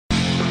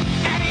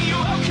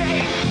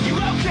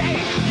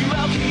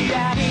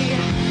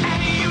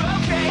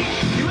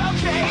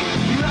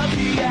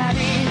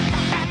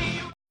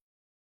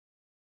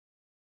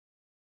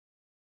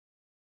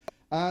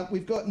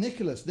We've got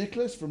Nicholas.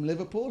 Nicholas from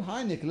Liverpool.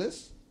 Hi,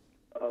 Nicholas.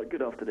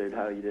 Good afternoon.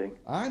 How are you doing?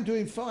 I'm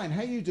doing fine.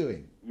 How are you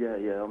doing? Yeah.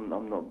 I'm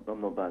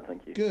not bad,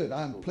 thank you. Good.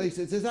 I'm pleased.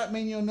 Does that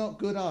mean you're not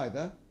good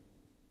either?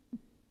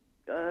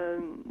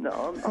 No,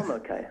 I'm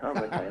okay. I'm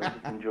okay. I'm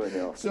just enjoying the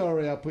afternoon.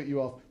 Sorry, I put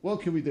you off.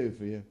 What can we do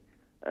for you?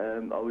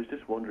 I was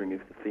just wondering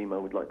if the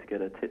female would like to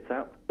get her tits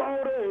out.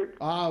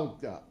 Oh,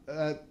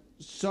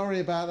 sorry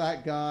about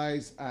that,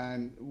 guys.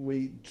 And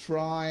we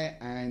try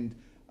and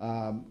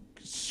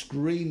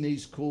screen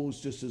these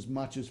calls just as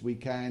much as we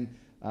can.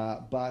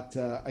 But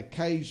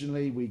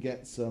occasionally we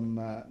get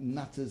some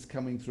nutters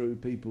coming through,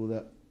 people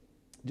that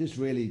just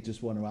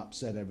want to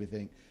upset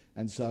everything.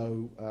 And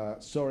so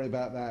sorry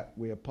about that.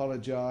 We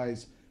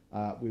apologise.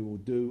 We will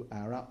do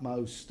our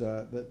utmost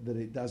that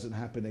it doesn't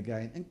happen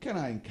again. And can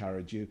I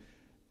encourage you,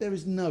 there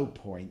is no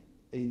point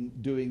in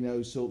doing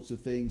those sorts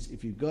of things.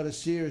 If you've got a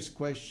serious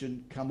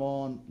question, come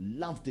on.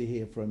 Love to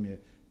hear from you.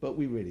 But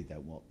we really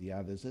don't want the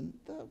others. And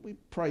we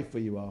pray for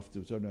you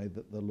afterwards, anyway,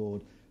 that the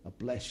Lord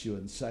bless you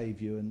and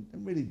save you and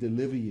really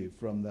deliver you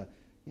from the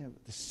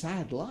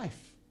sad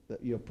life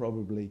that you're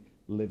probably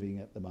living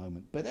at the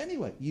moment. But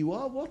anyway, you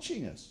are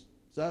watching us.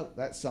 So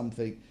that's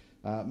something.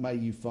 May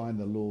you find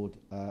the Lord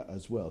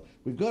as well.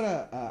 We've got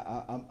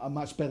a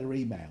much better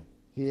email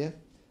here,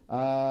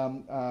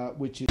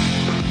 which is...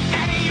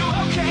 Annie, you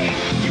okay?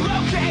 You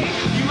okay?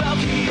 You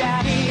okay,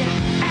 Annie?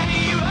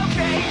 Annie, you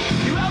okay?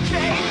 You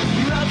okay?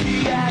 You okay,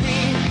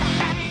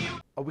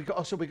 Annie?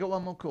 we got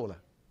one more caller.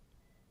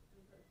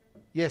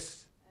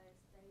 Yes.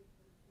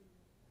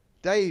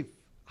 Dave,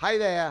 hi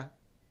there.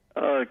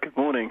 Good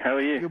morning. How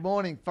are you? Good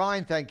morning.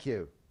 Fine, thank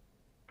you.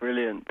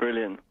 Brilliant.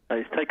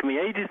 It's taken me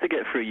ages to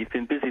get through. You've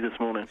been busy this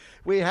morning.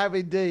 We have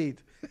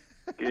indeed.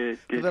 Good.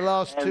 For the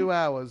last 2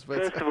 hours. But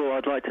first of all,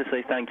 I'd like to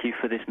say thank you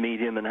for this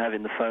medium and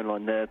having the phone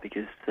line there,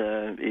 because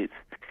it's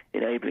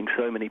enabling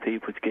so many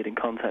people to get in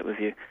contact with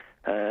you,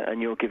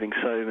 and you're giving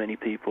so many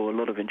people a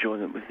lot of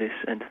enjoyment with this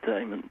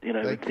entertainment.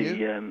 Thank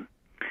you.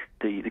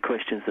 The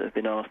questions that have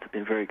been asked have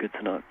been very good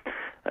tonight.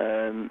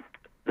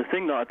 The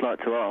thing that I'd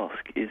like to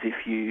ask is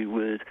if you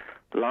would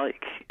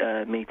like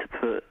me to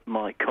put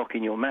my cock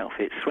in your mouth.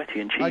 It's sweaty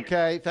and cheesy.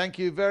 Okay, thank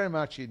you very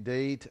much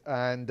indeed.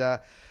 And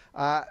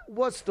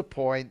what's the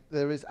point?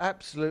 There is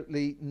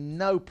absolutely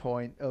no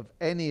point of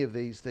any of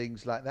these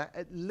things like that.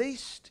 At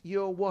least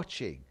you're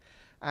watching.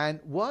 And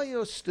while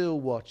you're still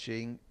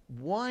watching,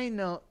 why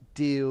not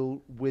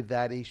deal with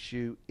that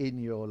issue in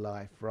your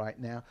life right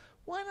now?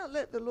 Why not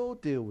let the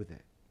Lord deal with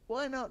it?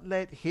 Why not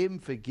let him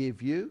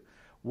forgive you?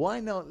 Why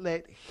not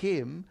let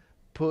him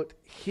put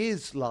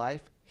his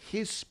life,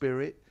 his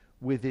spirit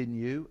within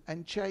you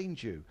and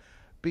change you?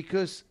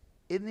 Because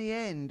in the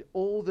end,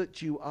 all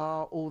that you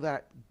are, all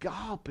that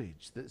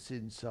garbage that's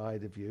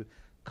inside of you,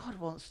 God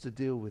wants to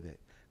deal with it.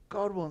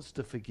 God wants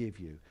to forgive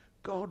you.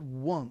 God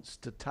wants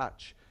to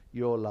touch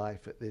your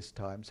life at this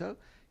time. So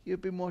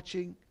you've been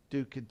watching,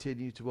 do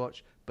continue to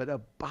watch, but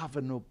above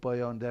and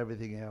beyond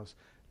everything else,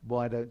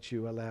 why don't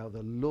you allow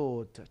the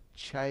Lord to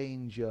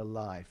change your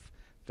life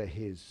for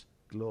his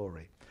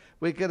glory?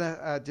 We're going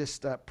to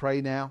just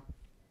pray now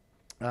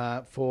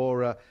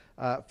for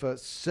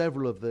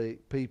several of the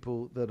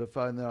people that have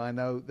phoned there. I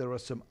know there are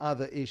some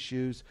other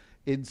issues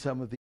in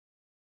some of the